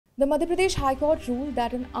The Madhya Pradesh High Court ruled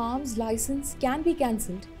that an arms license can be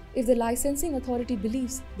cancelled if the licensing authority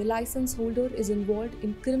believes the license holder is involved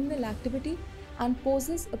in criminal activity and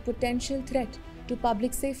poses a potential threat to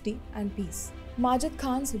public safety and peace. Majid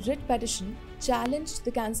Khan's writ petition challenged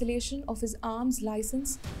the cancellation of his arms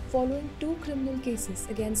license following 2 criminal cases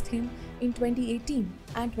against him in 2018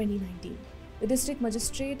 and 2019. The district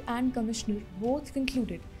magistrate and commissioner both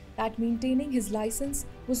concluded that maintaining his license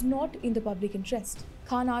was not in the public interest.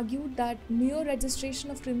 Khan argued that mere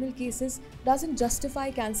registration of criminal cases doesn't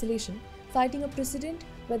justify cancellation, citing a precedent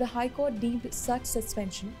where the High Court deemed such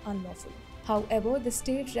suspension unlawful. However, the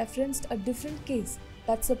state referenced a different case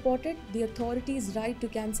that supported the authorities' right to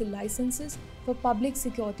cancel licenses for public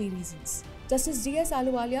security reasons. Justice D.S.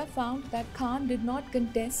 Ahluwalia found that Khan did not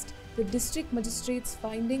contest the district magistrate's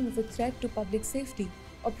finding of a threat to public safety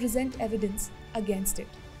or present evidence against it.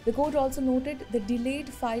 The court also noted the delayed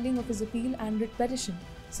filing of his appeal and writ petition,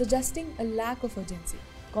 suggesting a lack of urgency.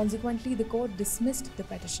 Consequently, the court dismissed the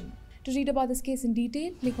petition. To read about this case in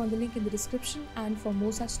detail, click on the link in the description, and for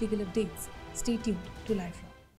more such legal updates, stay tuned to LiveLaw.